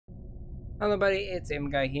Hello buddy, it's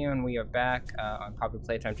Guy here and we are back on Copy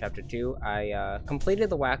Playtime Chapter 2. I completed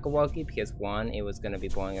the Whack-A-Walkie because 1, it was going to be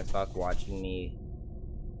boring as fuck watching me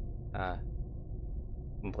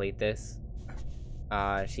complete this.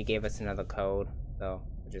 She gave us another code, so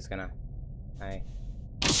we're just gonna...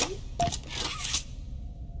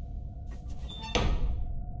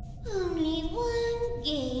 Only one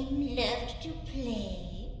game left to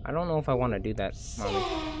play. I don't know if I want to do that, Mommy.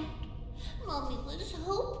 Sad. Mommy was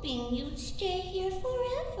hoping you'd stay here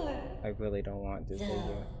forever. I really don't want to stay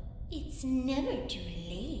here. It's never too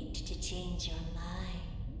late to change your mind.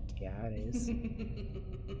 Yeah, it is.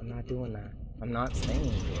 I'm not doing that. I'm not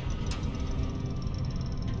staying here.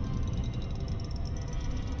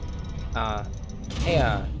 Hey,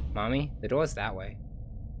 Mommy, the door's that way.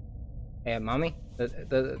 Hey, Mommy,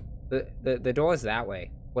 the door's that way.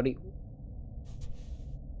 What do you...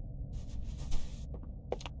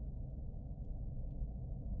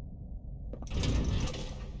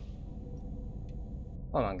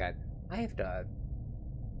 Hold on, guys. I have to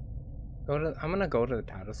go to... I'm gonna go to the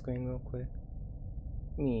title screen real quick.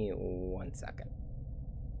 Give me 1 second.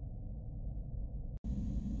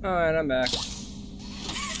 Alright, I'm back.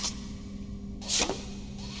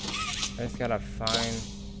 I just gotta find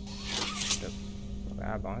to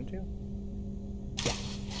grab onto.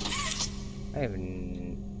 I have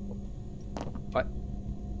what?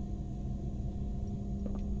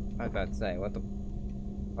 I was about to say, what the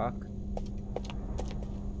fuck?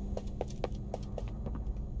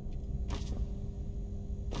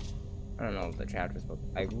 I don't know if the chapter's supposed to...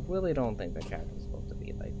 I really don't think the chapter's supposed to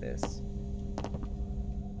be like this.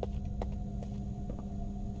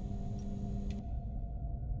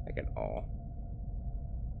 Like at all.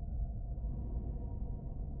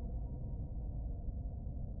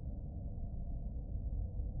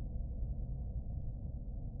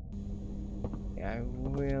 Yeah, I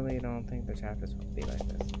really don't think the chapter's supposed to be like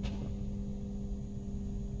this.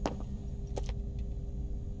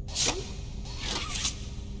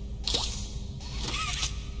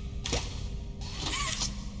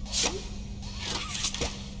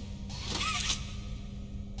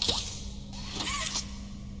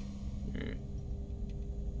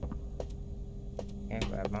 Can't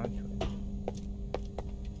grab onto it.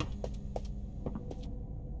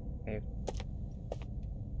 Okay.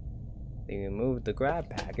 They removed the grab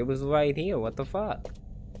pack. It was right here. What the fuck?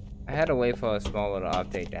 I had to wait for a small little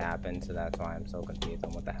update to happen, so that's why I'm so confused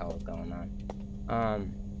on what the hell is going on.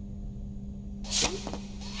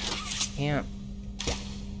 Can't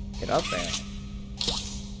get up there.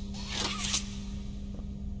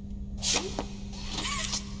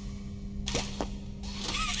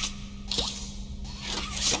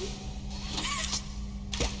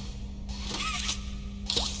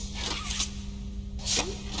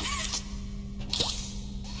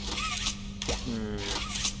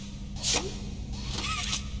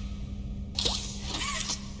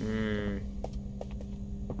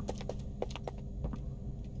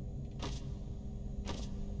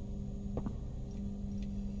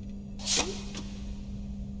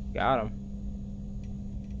 Got him.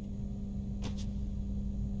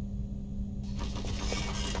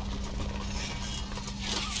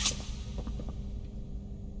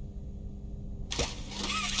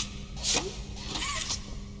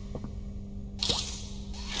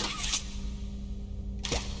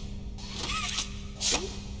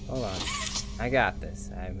 Hold on. I got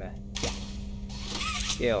this. I'm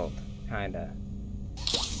skilled, kinda.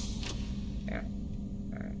 Yeah.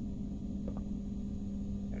 Alright.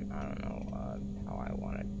 And I don't know how I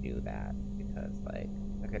want to do that because, like,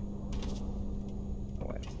 I could. Oh,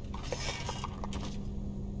 wait.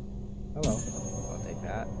 Hello. I'll take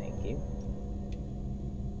that. Thank you.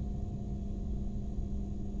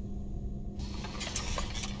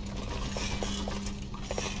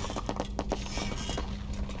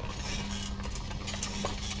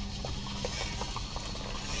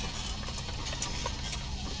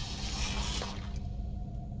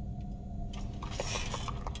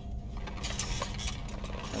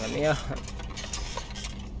 Let me up.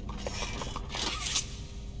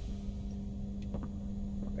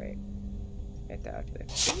 Wait. Get that there.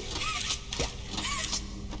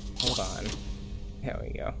 Hold on. There we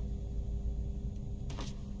go.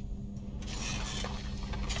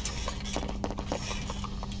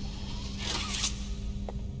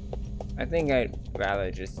 I think I'd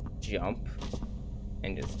rather just jump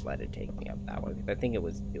and just let it take me up that way because I think it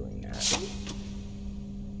was doing that.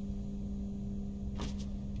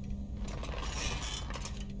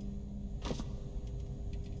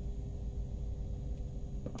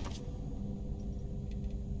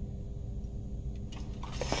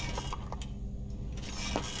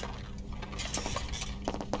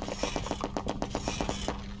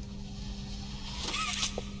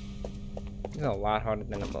 It's a lot harder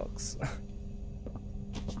than it looks.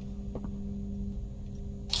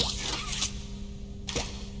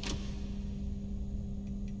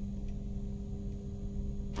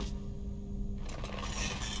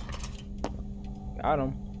 Got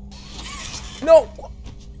him. No!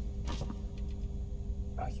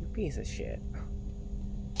 Oh, you piece of shit.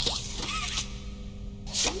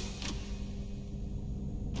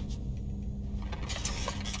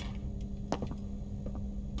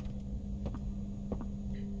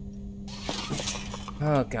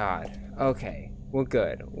 Oh god. Okay. We're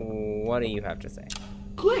good. What do you have to say?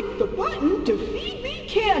 Click the button to feed me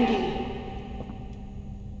candy.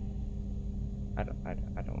 I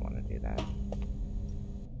don't want to do that.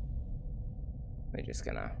 We're just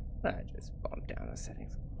gonna just bump down the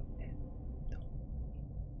settings a little bit.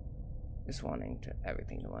 Just wanting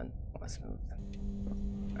everything to run more smooth.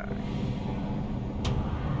 Alright.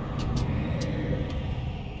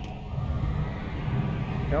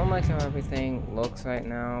 Don't like how everything looks right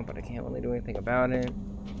now, but I can't really do anything about it.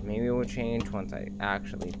 Maybe it will change once I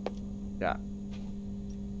actually got.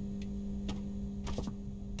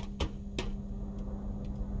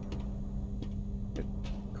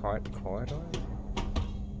 Corridor?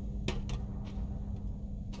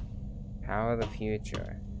 Power of the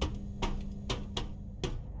future.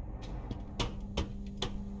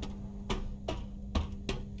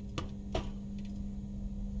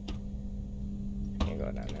 Can't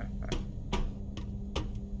go down there. Right.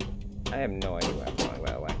 I have no idea where I'm going,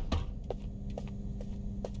 by the way.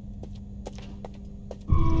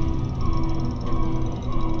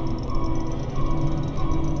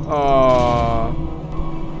 Oh.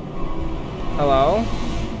 Hello?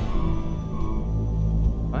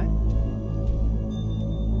 What?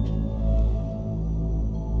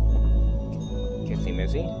 Kissy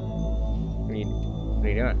Missy? What are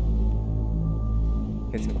you doing?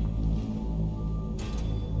 Kissy.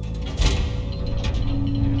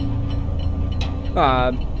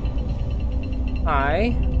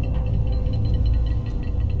 Hi.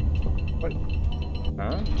 What?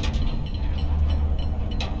 Huh?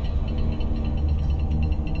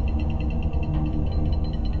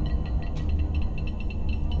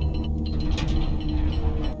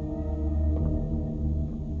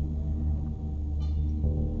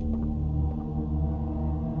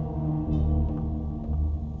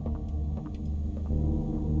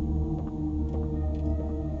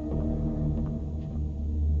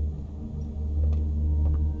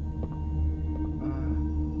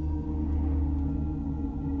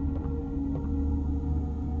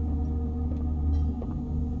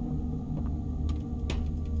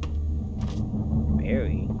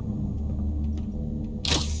 Barry.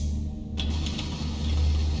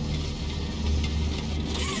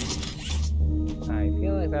 I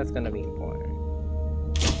feel like that's gonna be important.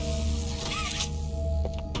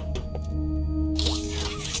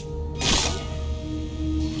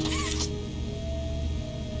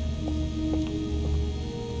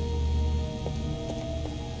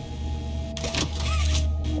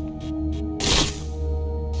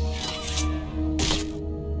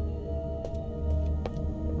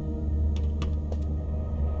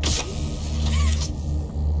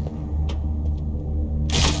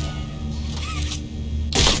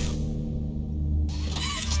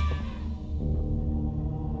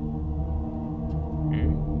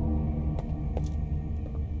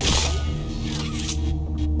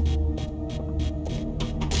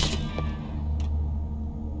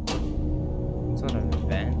 Sort of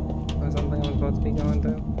event or something I'm supposed to be going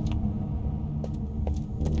through?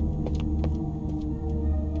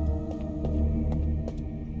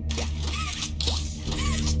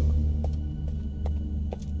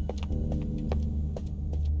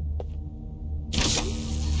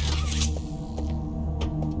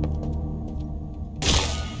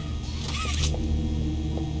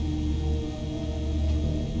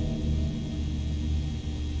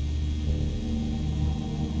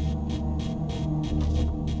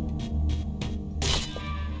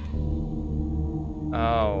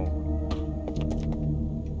 Oh.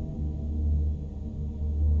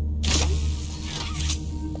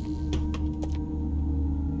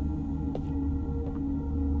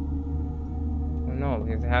 Well, no,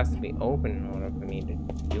 because it has to be open in order for me to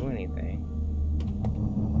do anything.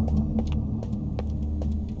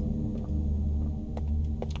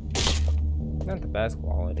 Not the best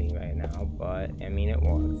quality right now, but I mean it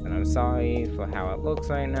works. And I'm sorry for how it looks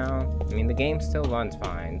right now. I mean the game still runs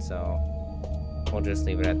fine, so we'll just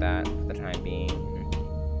leave it at that for the time being.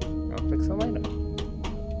 I'll fix it later.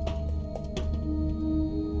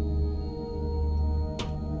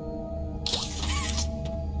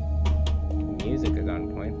 The music is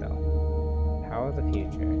on point though. of the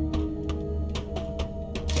future.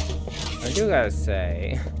 I do gotta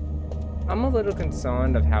say, I'm a little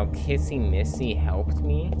concerned of how Kissy Missy helped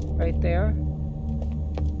me right there.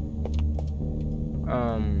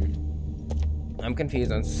 I'm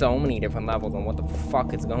confused on so many different levels on what the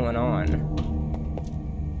fuck is going on.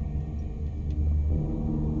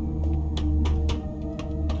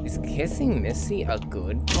 Is Kissy Missy a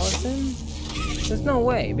good person? There's no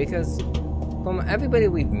way, because from everybody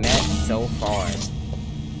we've met so far,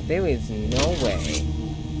 there is no way.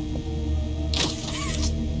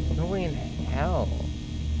 No way in hell.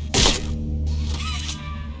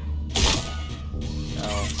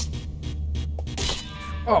 No.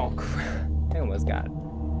 Oh, crap. I almost got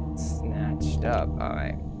snatched up.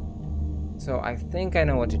 Alright. So I think I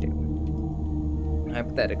know what to do.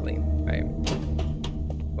 Hypothetically, right?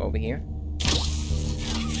 Go over here.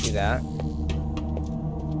 Do that.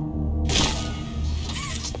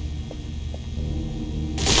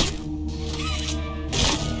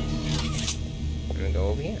 And then go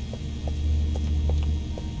over here.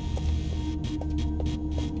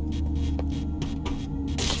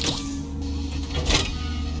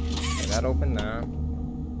 That opened there.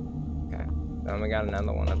 Okay. Then we got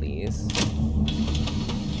another one of these.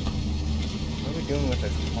 What are we doing with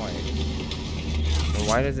this point? And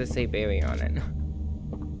why does it say berry on it?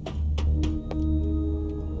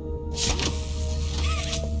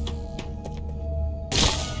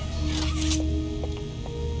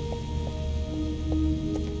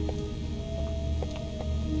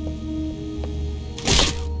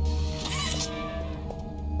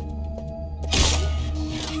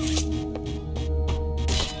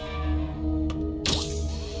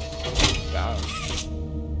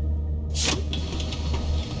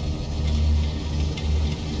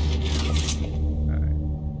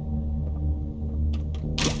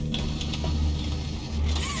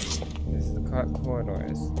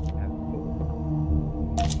 Corridors.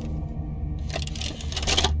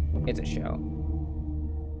 It's a show.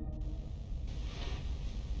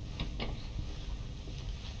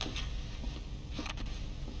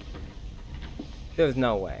 There's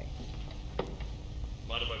no way.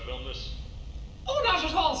 Mind if I film this? Oh, not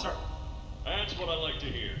at all, sir. That's what I like to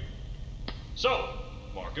hear. So,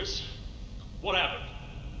 Marcus, what happened?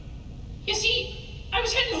 You see, I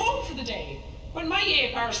was heading home for the day when my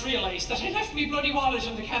ape arse realized that I left me bloody wallet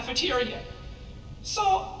in the cafeteria.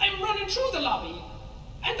 So I'm running through the lobby,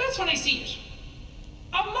 and that's when I see it.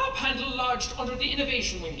 A mop handle lodged under the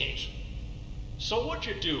innovation wing gate. So what'd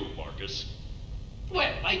you do, Marcus?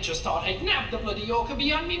 Well, I just thought I'd nab the bloody yoke and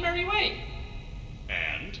be on me merry way.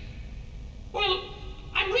 And? Well,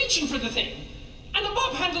 I'm reaching for the thing, and the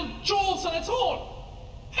mop handle jolts on its own.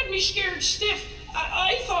 Had me scared stiff.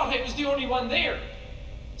 I thought I was the only one there.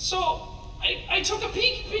 So I took a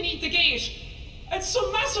peek beneath the gate, and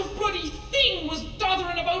some massive bloody thing was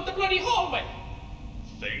dothering about the bloody hallway.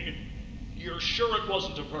 Thing? You're sure it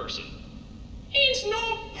wasn't a person? Ain't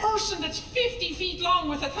no person that's 50 feet long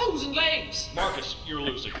with 1,000 legs. Marcus, you're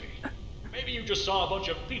losing me. Maybe you just saw a bunch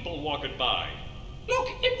of people walking by. Look,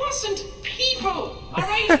 it wasn't people,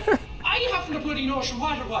 alright? I haven't a bloody notion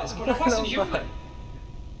what it was, but it wasn't human.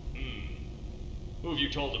 Who have you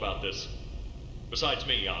told about this? Besides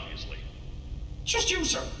me, obviously. Just you,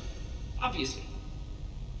 sir. Obviously.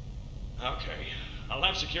 Okay. I'll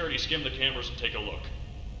have security skim the cameras and take a look.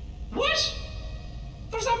 What?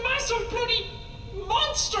 There's a massive bloody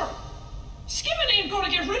monster! Skimming ain't gonna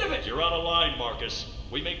get rid of it! You're out of line, Marcus.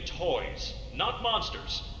 We make toys, not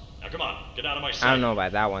monsters. Now come on, get out of my sight. I don't know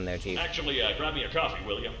about that one there, Chief. Actually, grab me a coffee,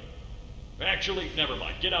 will you? Actually, never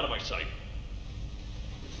mind. Get out of my sight.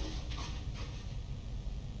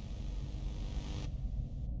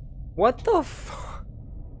 What the fuck?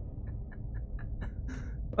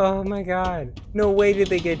 Oh my god. No way did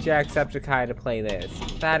they get Jacksepticeye to play this.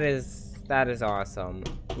 That is awesome.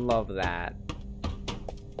 Love that.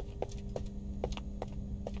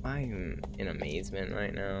 I'm in amazement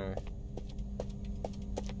right now.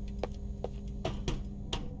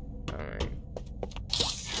 Alright.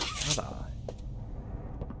 Hold on.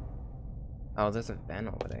 Oh, there's a vent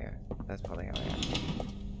over there. That's probably how I am.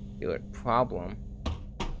 Dude, problem.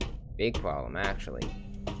 Big problem, actually.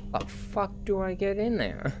 How the fuck do I get in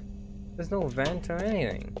there? There's no vent or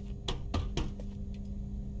anything.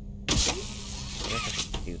 I guess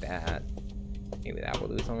I could do that. Maybe that will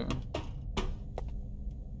do something.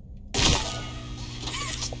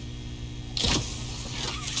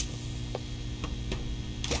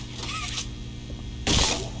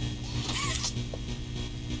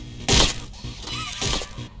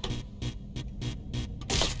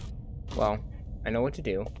 Well, I know what to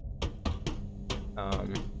do.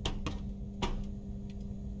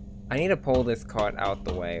 I need to pull this cart out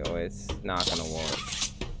the way or it's not gonna work.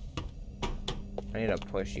 I need to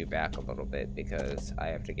push you back a little bit because I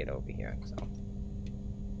have to get over here, so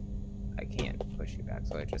I can't push you back,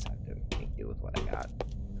 so I just have to make do with what I got.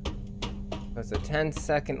 It's a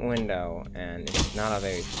 10-second window, and it's not a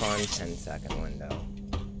very fun 10-second window.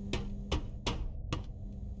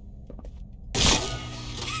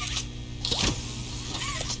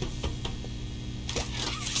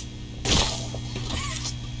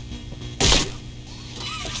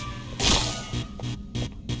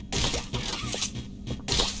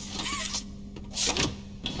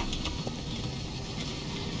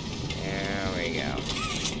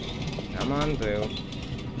 Come on through.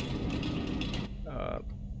 Uh-oh.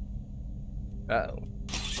 Uh-oh.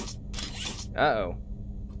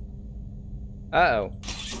 Uh-oh.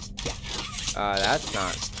 That's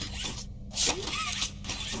not.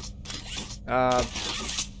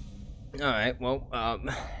 Alright, well,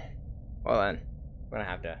 then. We're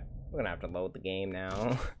gonna have to load the game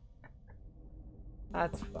now.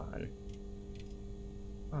 That's fun.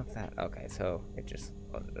 What's that? Okay, so it just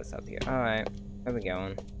loaded us up here. Alright, where we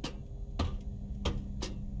going?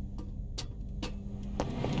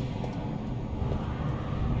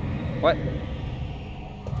 What?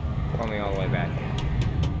 Pull me all the way back here.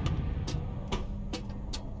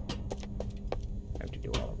 I have to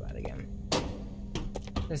do all of that again.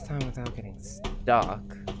 This time without getting stuck.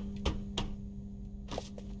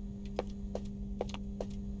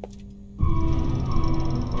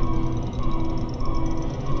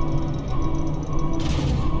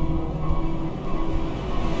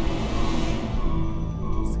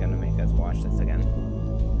 It's gonna make us watch this again.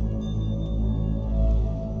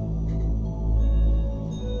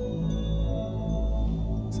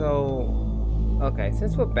 So, okay,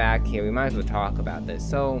 since we're back here, we might as well talk about this.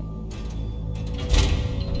 So,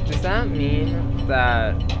 does that mean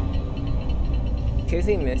that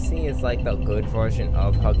Kissy Missy is like the good version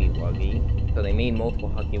of Huggy Wuggy? So they made multiple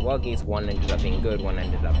Huggy Wuggies, one ended up being good, one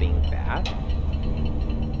ended up being bad?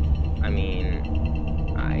 I mean,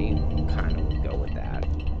 I kind of would go with that,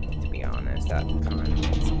 to be honest. That kind of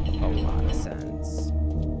makes a lot of sense.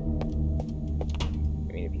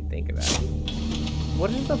 I mean, if you think about it. What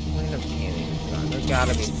is the point of carrying this on? There's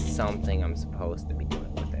gotta be something I'm supposed to be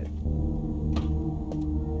doing with it.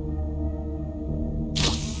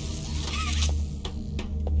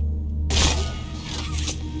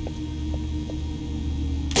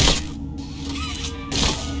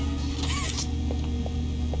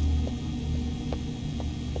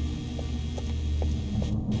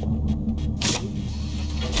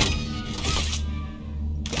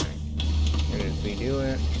 And as we do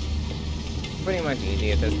it, pretty much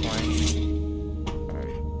easy at this point.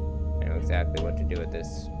 I know exactly what to do at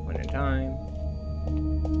this point in time.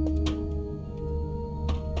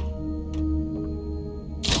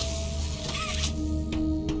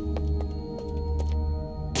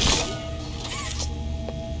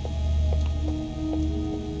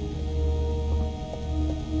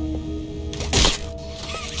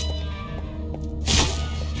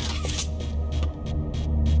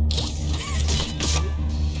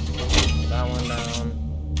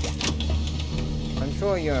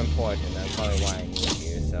 Sure, you're important, that's probably why I need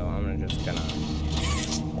you, so I'm just gonna...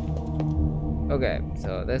 Okay,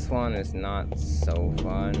 so this one is not so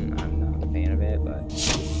fun. I'm not a fan of it, but...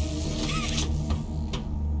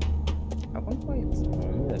 At one point, it's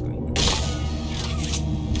only the green.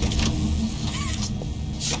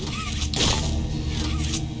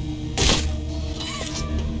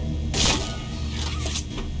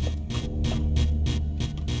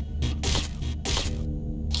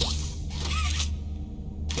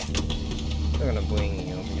 I'm gonna bring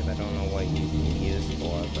you because I don't know what you can use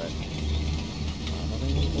for, but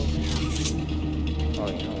oh,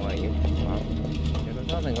 you know what? Well, there's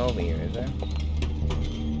nothing over here, is there?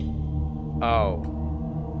 Oh.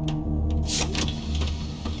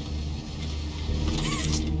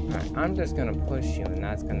 Alright, I'm just gonna push you, and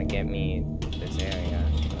that's gonna get me this area.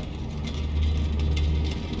 So.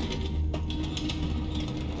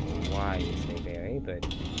 Why you say very, but.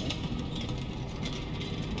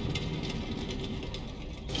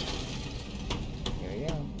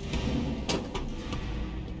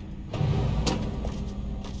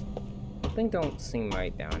 Something don't seem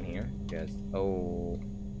right down here. Just oh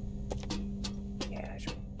yeah, I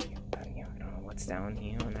should get down here. I don't know what's down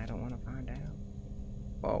here, and I don't want to find out.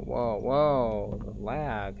 Whoa, whoa, whoa! The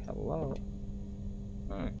lag. Hello.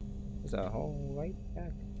 There's a hole right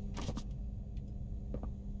back.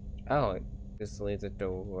 Oh, it just leads it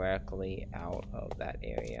directly out of that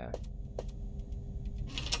area.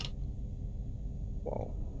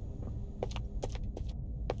 Whoa.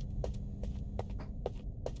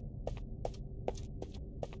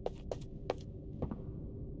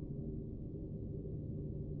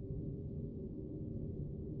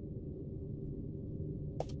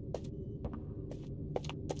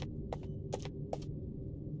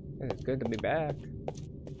 good to be back.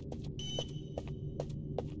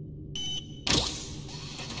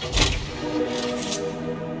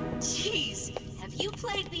 Jeez, have you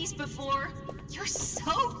played these before? You're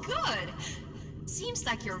so good! Seems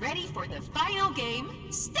like you're ready for the final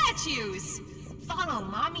game, statues! Follow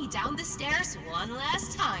Mommy down the stairs one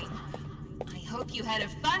last time. I hope you had a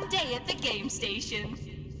fun day at the game station.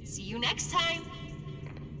 See you next time!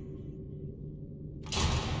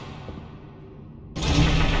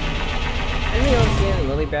 Anyone else getting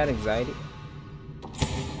really bad anxiety?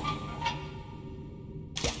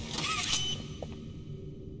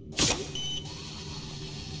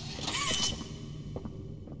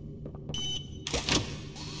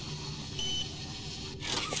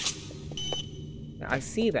 I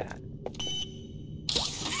see that.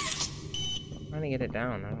 I'm trying to get it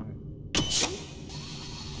down. I don't know.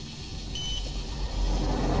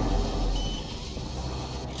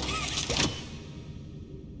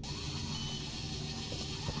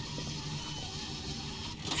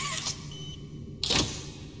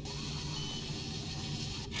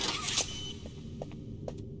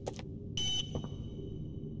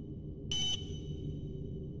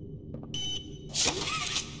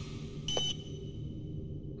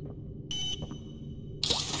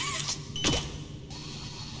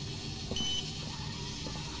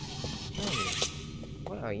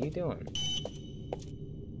 What are you doing?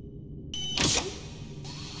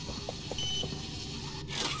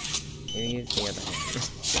 Maybe use the other hand.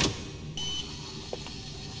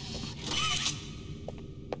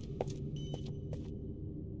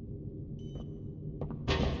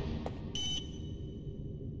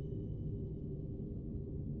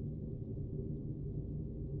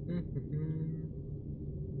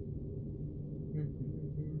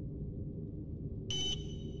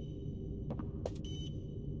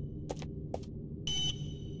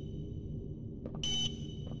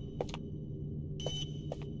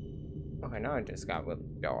 Okay, now I just got really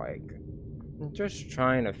dark. I'm just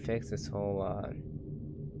trying to fix this whole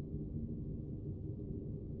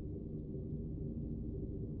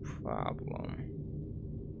problem.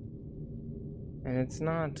 And it's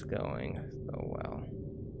not going so well.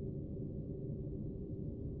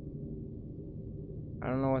 I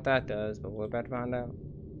don't know what that does, but we're about to find out.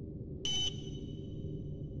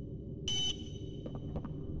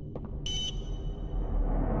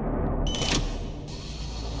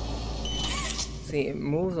 See, it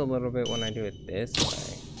moves a little bit when I do it this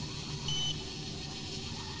way.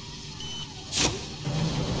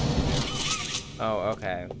 Oh,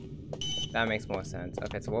 okay. That makes more sense.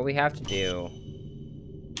 Okay, so what we have to do...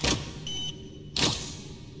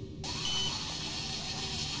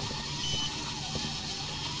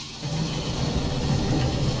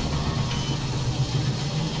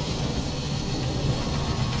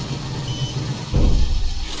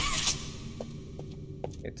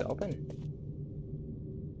 It's open.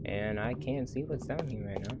 And I can't see what's down here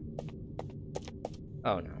right now.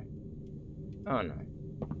 Oh no. Oh no.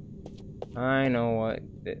 I know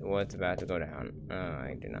what's about to go down.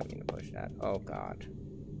 I did not mean to push that. Oh god.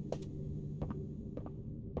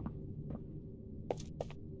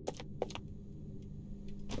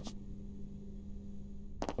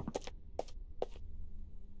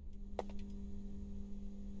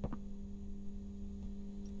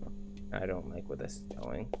 I don't like where this is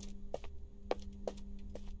going.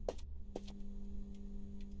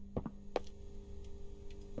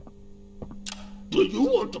 Do you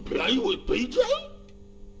want to play with PJ?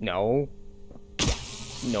 No.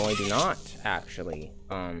 No, I do not, actually.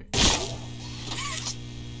 What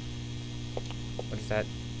is that?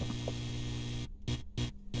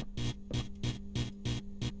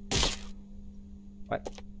 What?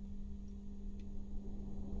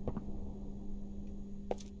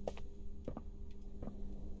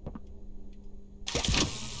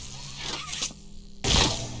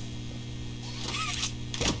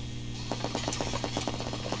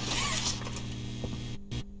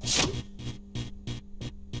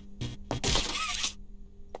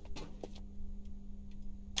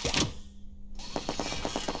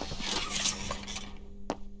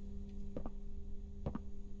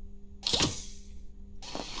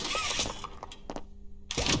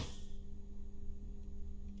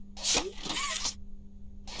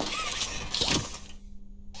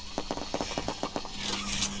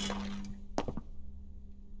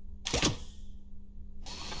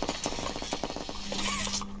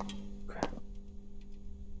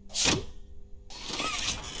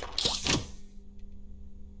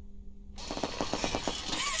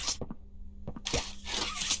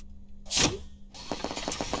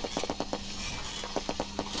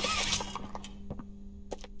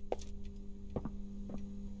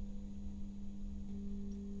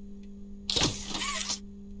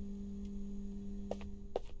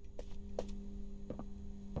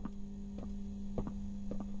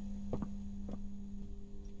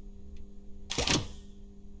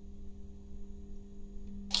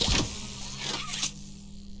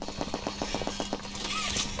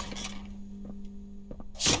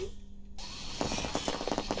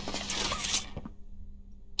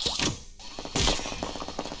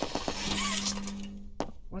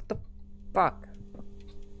 fuck?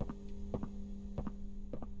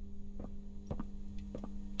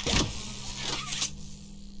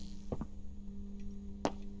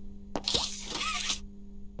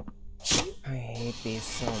 I hate these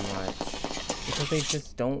so much. Because they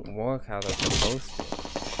just don't work how they're supposed to.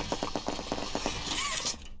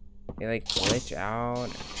 They like glitch out.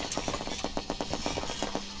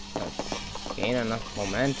 Gain enough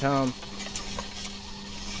momentum.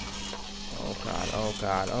 Oh god, oh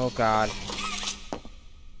god, oh god.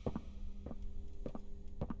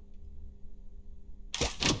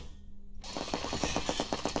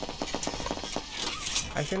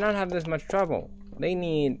 I should not have this much trouble. They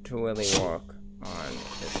need to really work on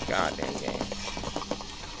this goddamn game.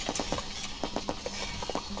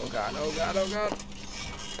 Oh god, oh god, oh god.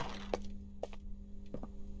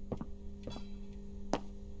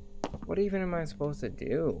 What even am I supposed to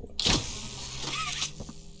do?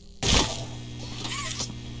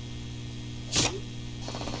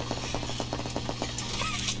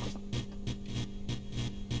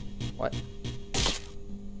 What?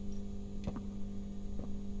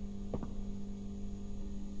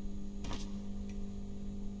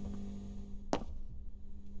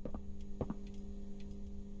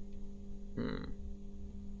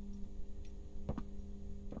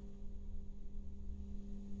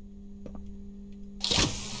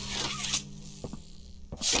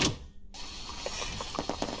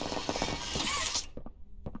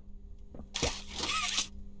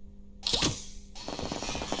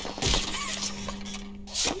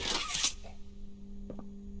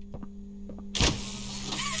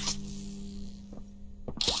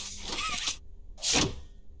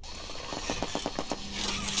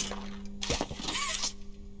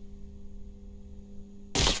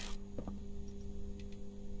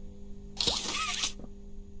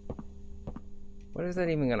 What is that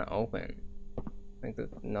even gonna open? I think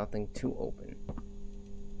there's nothing to open.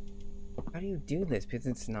 How do you do this? Because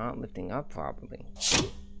it's not lifting up properly.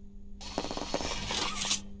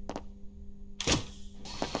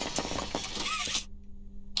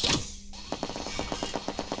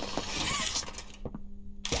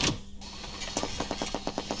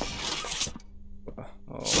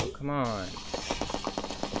 Oh, come on.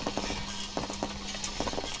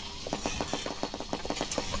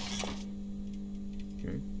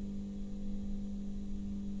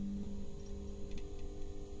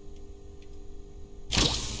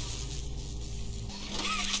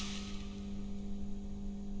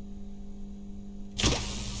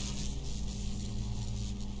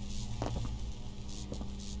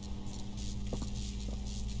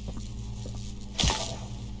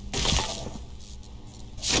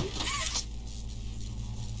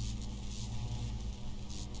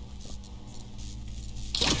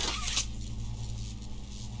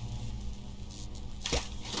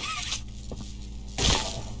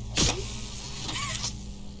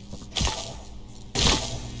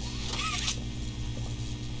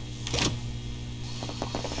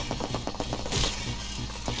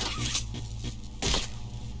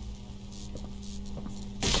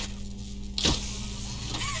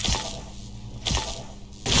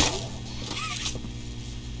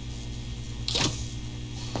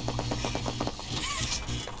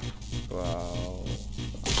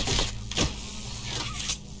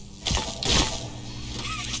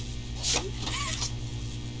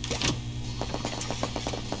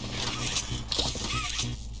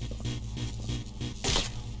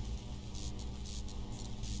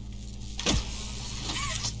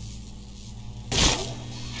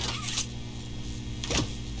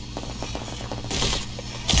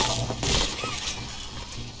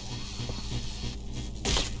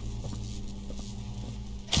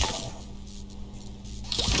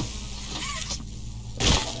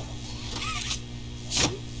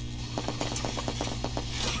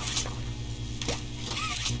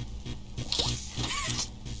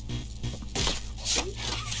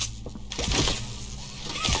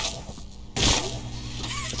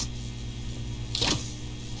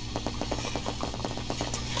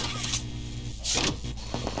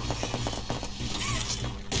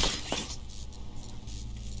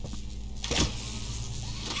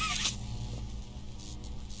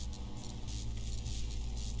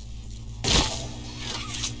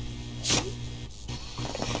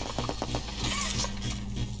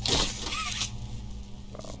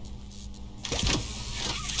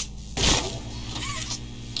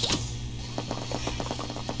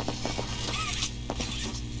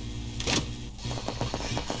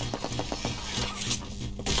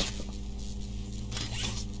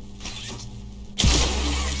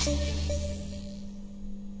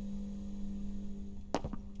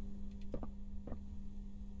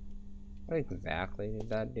 What exactly did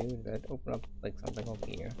that do? Did that open up like something over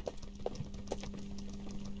here?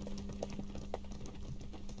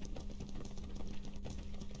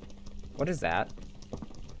 What is that?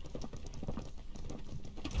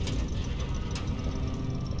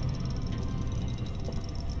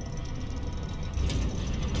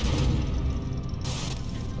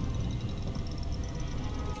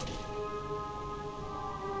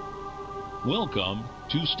 Welcome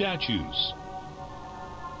to Statues.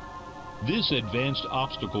 This advanced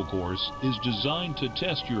obstacle course is designed to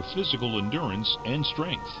test your physical endurance and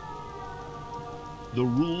strength. The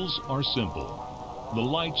rules are simple. The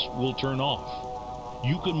lights will turn off.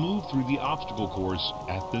 You can move through the obstacle course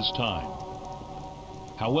at this time.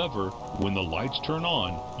 However, when the lights turn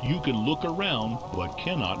on, you can look around but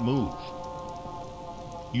cannot move.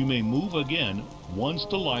 You may move again once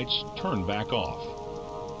the lights turn back off.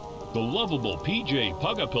 The lovable PJ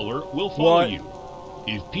Pugapillar will follow you.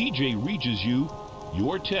 If PJ reaches you,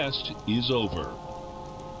 your test is over.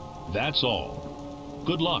 That's all.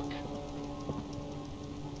 Good luck.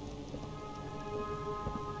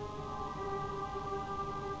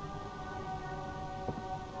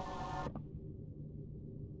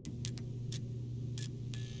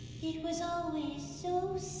 It was always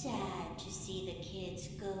so sad to see the kids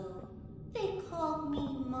go. They called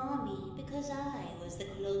me Mommy because I was the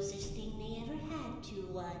closest thing they ever had to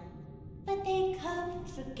one. But they come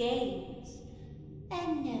for games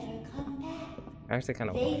and never come back. Actually,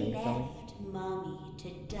 kind of They left Mommy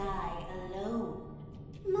to die alone.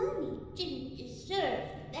 Mommy didn't deserve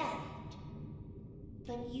that.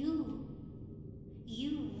 But you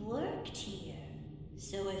worked here.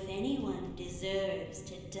 So if anyone deserves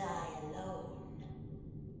to die alone,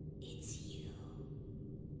 it's you.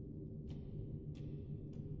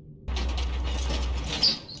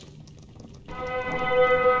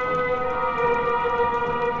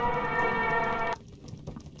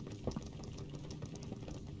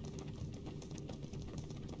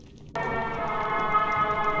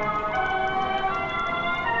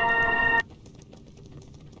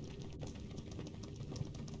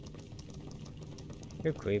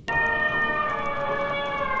 You're creep. I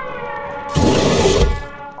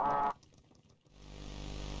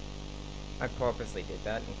purposely did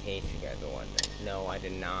that in case you guys are wondering. No, I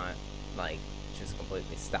did not, like, just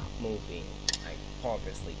completely stop moving. I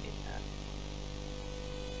purposely did that.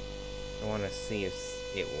 I want to see if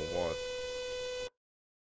it will work.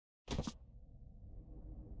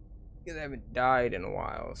 Because I haven't died in a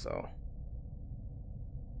while, so.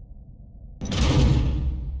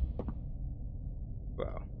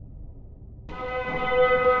 Wow.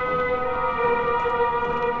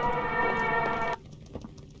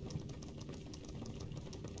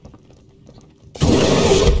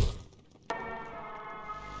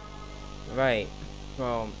 Right.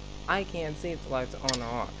 Well, I can't see if the lights are on or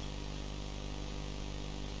off.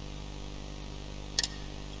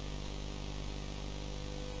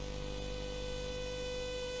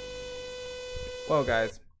 Well,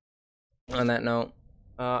 guys, on that note,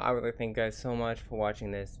 I would like to thank you guys so much for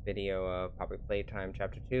watching this video of Poppy Playtime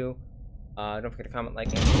Chapter 2. Don't forget to comment, like,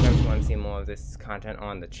 and subscribe if you want to see more of this content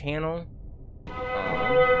on the channel.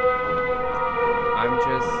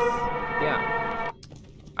 Yeah.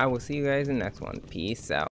 I will see you guys in the next one. Peace out.